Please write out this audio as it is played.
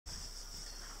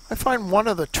I find one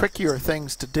of the trickier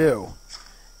things to do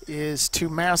is to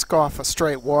mask off a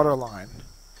straight water line,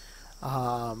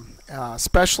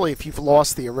 especially if you've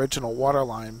lost the original water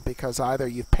line because either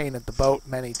you've painted the boat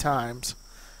many times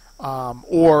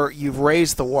or you've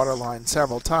raised the water line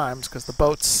several times because the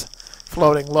boat's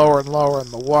floating lower and lower in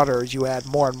the water as you add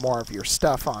more and more of your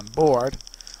stuff on board.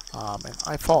 And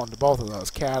I fall into both of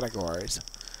those categories.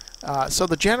 So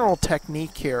the general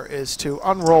technique here is to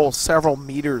unroll several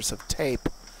meters of tape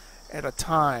at a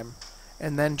time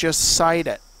and then just sight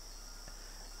it,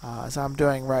 as I'm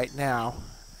doing right now,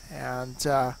 and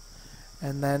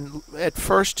then at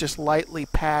first just lightly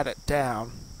pat it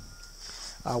down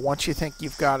once you think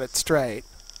you've got it straight,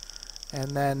 and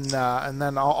then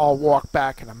I'll walk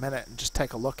back in a minute and just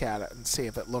take a look at it and see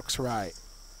if it looks right.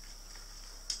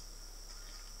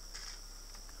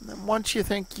 And then once you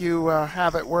think you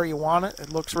have it where you want it,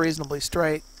 it looks reasonably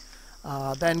straight,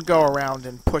 then go around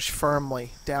and push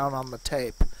firmly down on the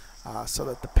tape so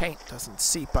that the paint doesn't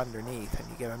seep underneath and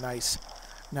you get a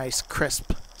nice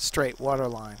crisp straight water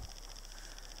line.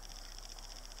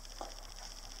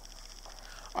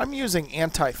 I'm using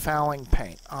anti-fouling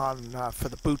paint for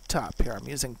the boot top here. I'm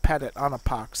using Pettit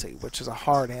Unepoxy, which is a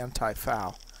hard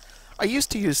anti-foul. I used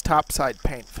to use topside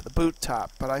paint for the boot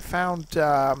top, but I found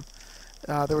there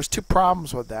was two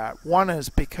problems with that. One is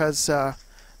because the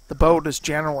boat is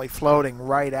generally floating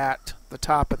right at the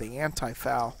top of the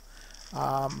anti-foul,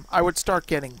 I would start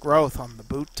getting growth on the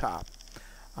boot top.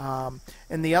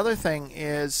 And the other thing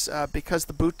is because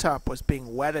the boot top was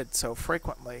being wetted so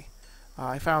frequently,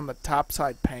 I found that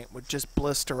topside paint would just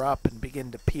blister up and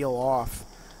begin to peel off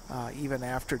even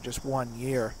after just 1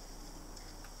 year.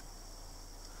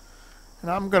 And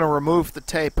I'm going to remove the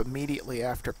tape immediately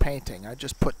after painting. I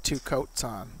just put 2 coats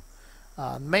on.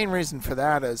 The main reason for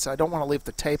that is I don't want to leave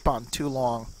the tape on too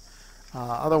long.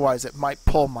 Otherwise it might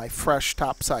pull my fresh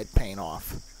topside paint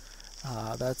off.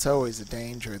 That's always a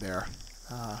danger there.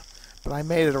 But I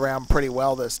made it around pretty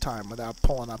well this time without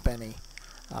pulling up any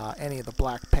of the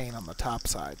black paint on the top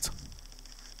sides.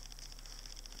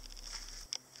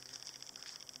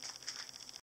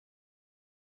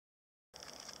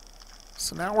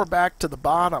 So now we're back to the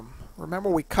bottom. Remember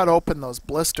we cut open those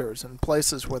blisters in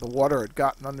places where the water had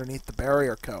gotten underneath the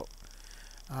barrier coat.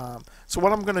 So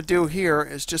what I'm going to do here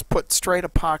is just put straight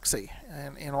epoxy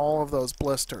in all of those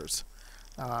blisters.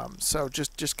 So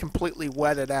just completely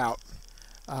wet it out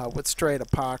with straight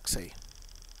epoxy.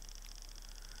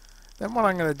 Then what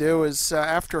I'm going to do is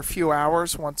after a few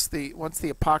hours, once the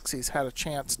epoxy's had a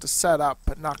chance to set up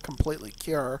but not completely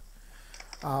cure,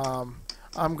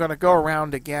 I'm going to go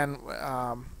around again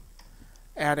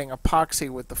adding epoxy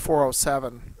with the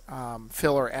 407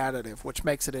 filler additive, which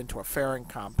makes it into a fairing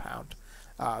compound,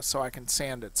 so I can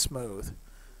sand it smooth.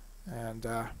 And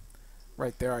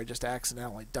right there I just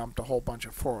accidentally dumped a whole bunch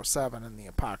of 407 in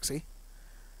the epoxy,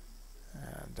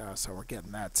 and so we're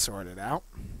getting that sorted out.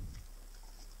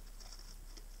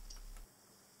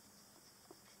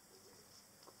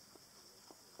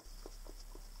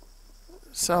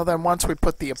 So then once we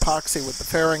put the epoxy with the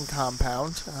fairing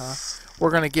compound,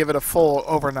 we're going to give it a full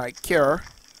overnight cure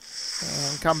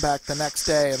and come back the next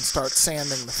day and start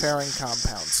sanding the fairing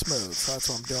compound smooth. So that's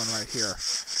what I'm doing right here.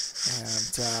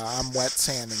 And I'm wet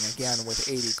sanding again with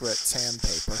 80 grit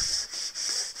sandpaper.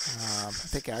 I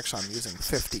think actually I'm using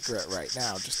 50 grit right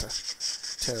now just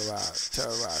to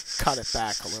cut it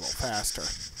back a little faster.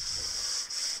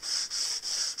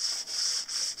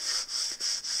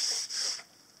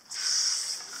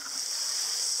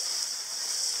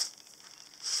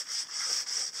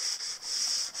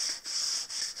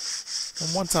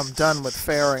 And once I'm done with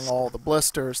fairing all the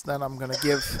blisters, then I'm going to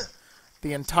give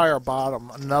the entire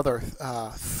bottom another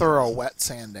thorough wet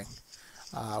sanding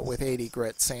with 80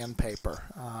 grit sandpaper,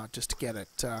 just to get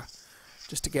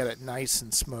it nice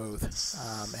and smooth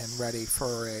and ready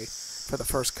for the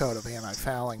first coat of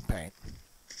anti-fouling paint.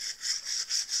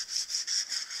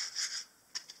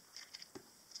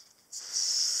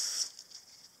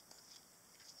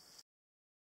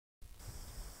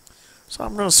 So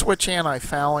I'm going to switch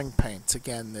anti-fouling paints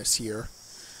again this year.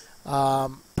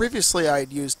 Previously I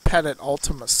had used Pettit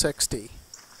Ultima 60,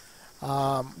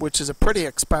 which is a pretty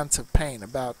expensive paint,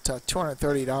 about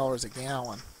 $230 a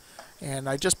gallon. And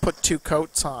I just put 2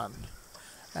 coats on.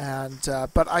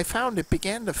 But I found it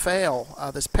began to fail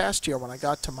this past year when I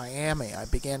got to Miami. I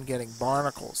began getting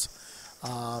barnacles.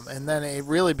 And then it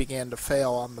really began to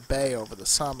fail on the bay over the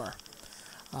summer.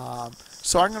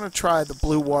 So I'm going to try the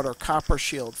Blue Water Copper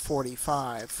Shield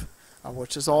 45,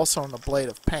 which is also an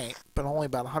ablative paint, but only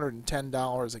about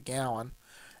 $110 a gallon.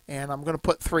 And I'm going to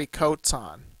put 3 coats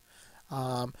on.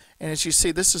 And as you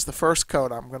see, this is the first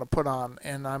coat I'm going to put on,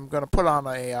 and I'm going to put on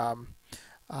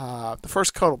the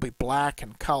first coat will be black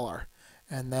in color,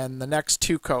 and then the next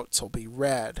two coats will be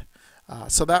red.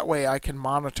 So that way I can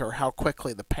monitor how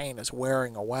quickly the paint is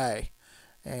wearing away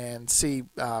and see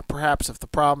perhaps if the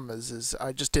problem is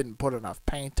I just didn't put enough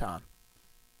paint on.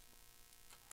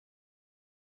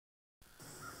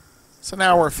 So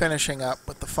now we're finishing up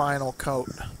with the final coat,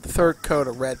 the third coat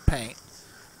of red paint.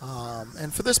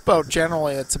 And for this boat,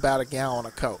 generally it's about a gallon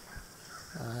a coat.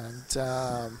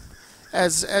 And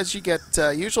as you get,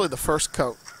 usually the first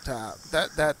coat,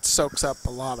 that soaks up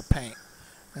a lot of paint.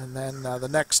 And then the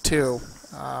next two,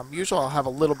 usually I'll have a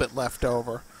little bit left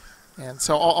over. And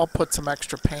so I'll put some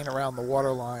extra paint around the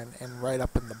waterline and right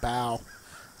up in the bow,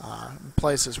 in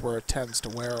places where it tends to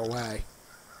wear away.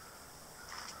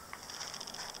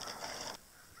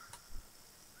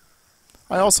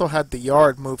 I also had the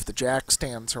yard move the jack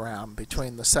stands around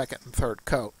between the second and third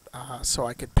coat, so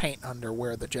I could paint under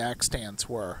where the jack stands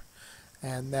were.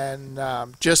 And then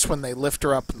just when they lift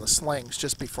her up in the slings,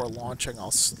 just before launching,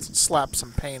 I'll slap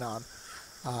some paint on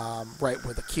right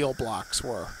where the keel blocks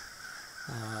were.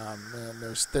 And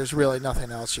there's really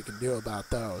nothing else you can do about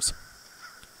those.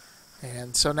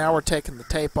 And so now we're taking the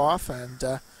tape off,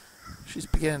 and she's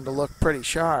beginning to look pretty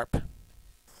sharp.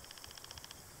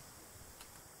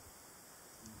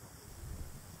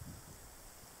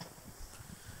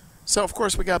 So of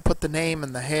course we got to put the name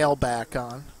and the hail back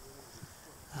on.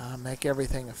 Make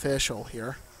everything official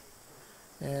here.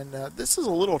 And this is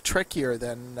a little trickier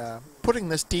than putting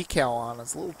this decal on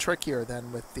is a little trickier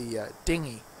than with the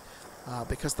dinghy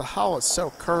because the hull is so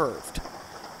curved,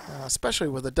 especially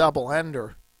with a double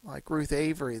ender like Ruth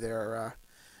Avery there.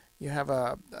 You have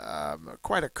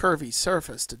quite a curvy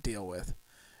surface to deal with.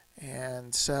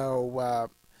 And so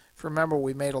if you remember,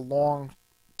 we made a long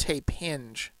tape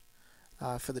hinge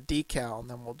for the decal, and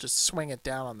then we'll just swing it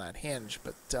down on that hinge.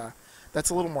 But that's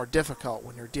a little more difficult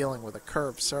when you're dealing with a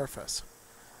curved surface.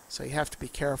 So you have to be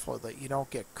careful that you don't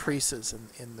get creases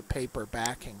in the paper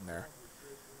backing there,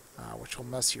 which will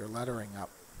mess your lettering up.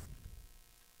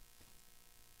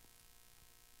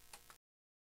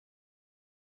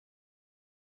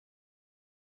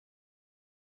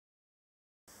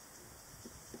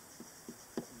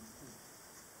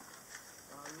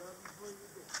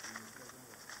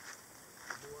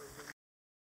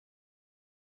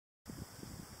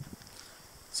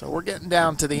 So we're getting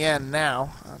down to the end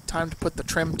now. Time to put the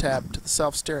trim tab to the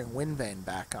self-steering windvane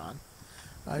back on.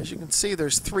 As you can see,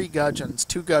 there's three gudgeons,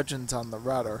 two gudgeons on the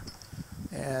rudder.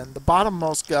 And the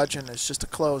bottommost gudgeon is just a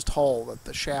closed hole that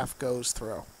the shaft goes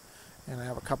through. And I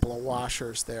have a couple of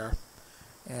washers there.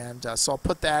 And so I'll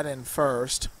put that in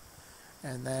first.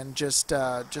 And then just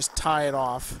tie it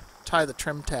off, tie the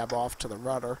trim tab off to the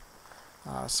rudder.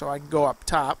 So I can go up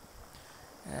top.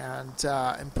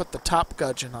 And put the top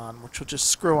gudgeon on, which will just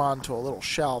screw onto a little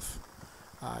shelf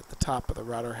at the top of the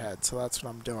rudder head. So that's what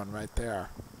I'm doing right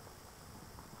there.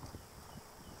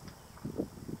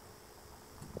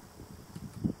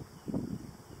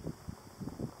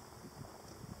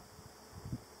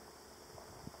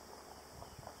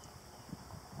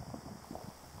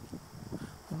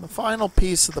 And the final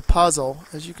piece of the puzzle,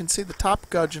 as you can see, the top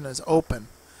gudgeon is open,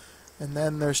 and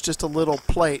then there's just a little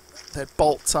plate that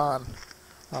bolts on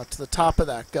to the top of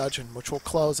that gudgeon, which will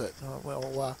close it.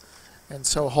 And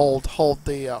so hold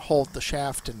the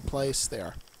shaft in place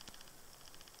there.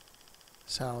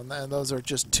 So and those are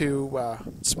just two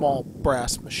small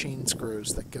brass machine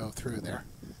screws that go through there.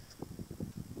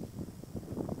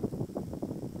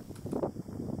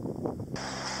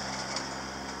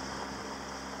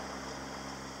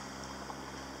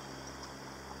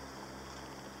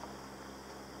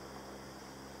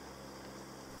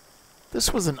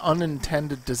 This was an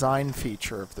unintended design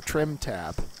feature of the trim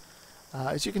tab.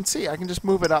 As you can see, I can just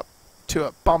move it up till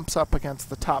it bumps up against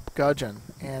the top gudgeon,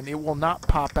 and it will not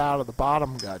pop out of the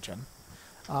bottom gudgeon.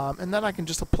 And then I can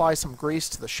just apply some grease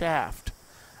to the shaft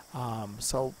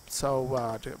to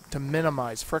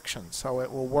minimize friction, so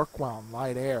it will work well in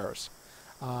light airs.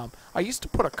 I used to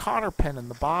put a cotter pin in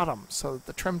the bottom so that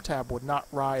the trim tab would not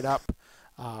ride up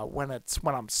when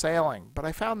I'm sailing, but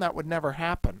I found that would never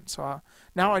happen. So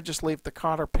now I just leave the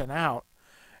cotter pin out,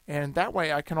 and that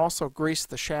way I can also grease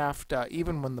the shaft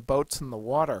even when the boat's in the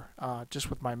water, just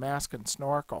with my mask and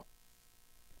snorkel.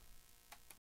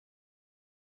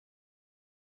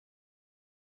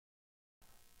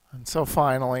 And so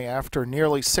finally, after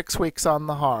nearly 6 weeks on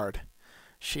the hard,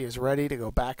 she is ready to go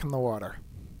back in the water.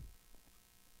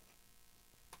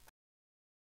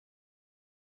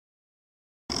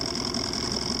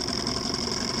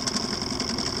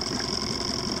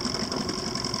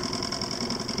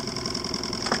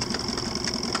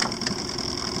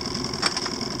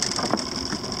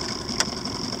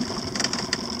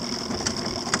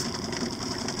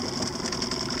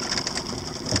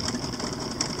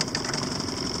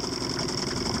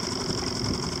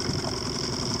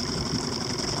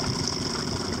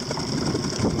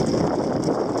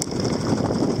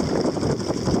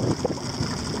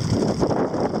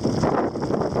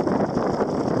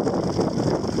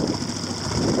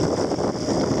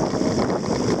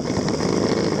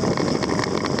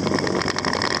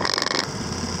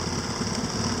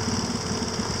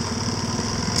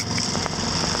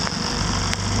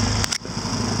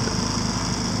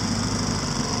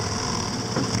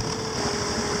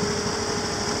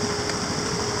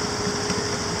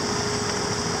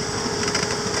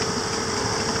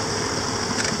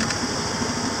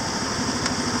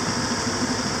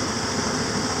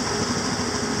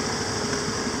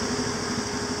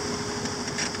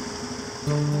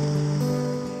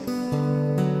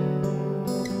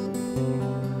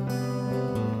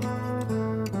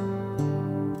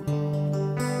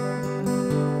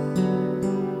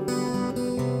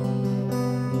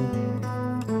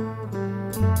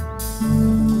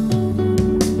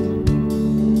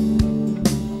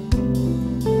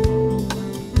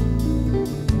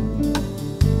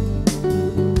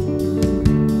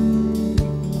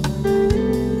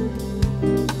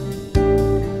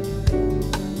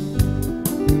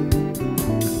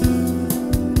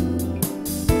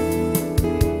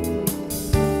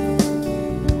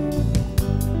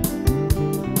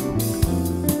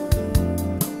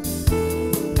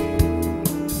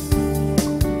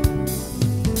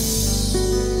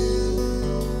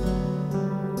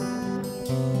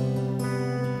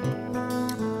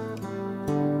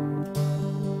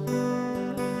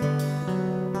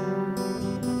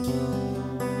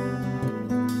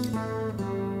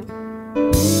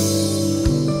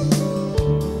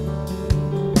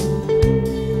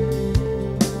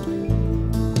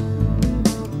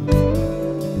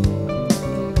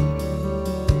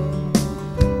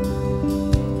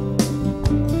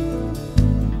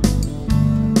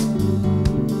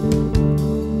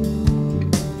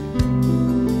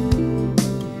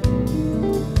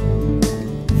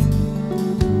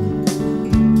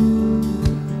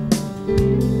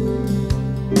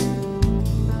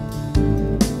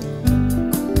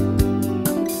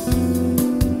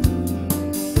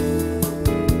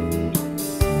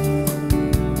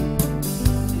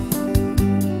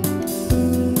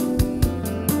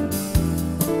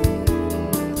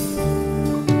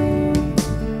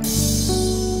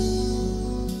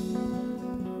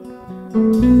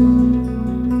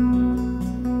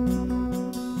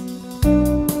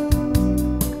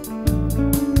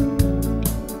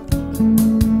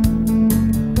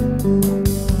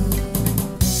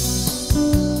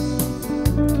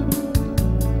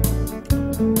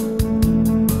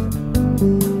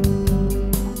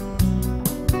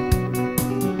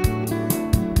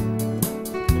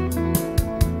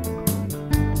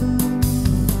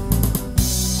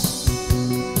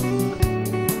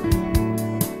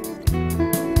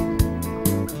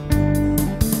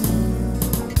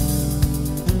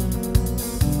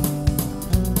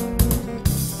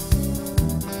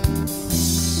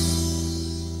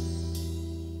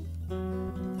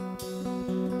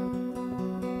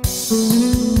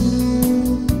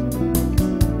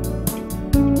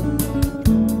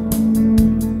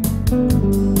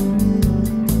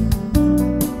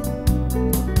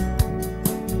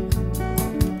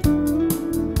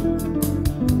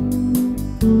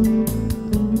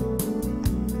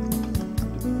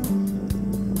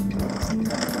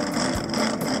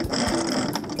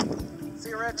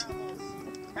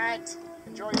 Thanks.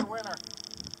 Enjoy your winter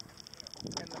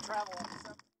in the travel.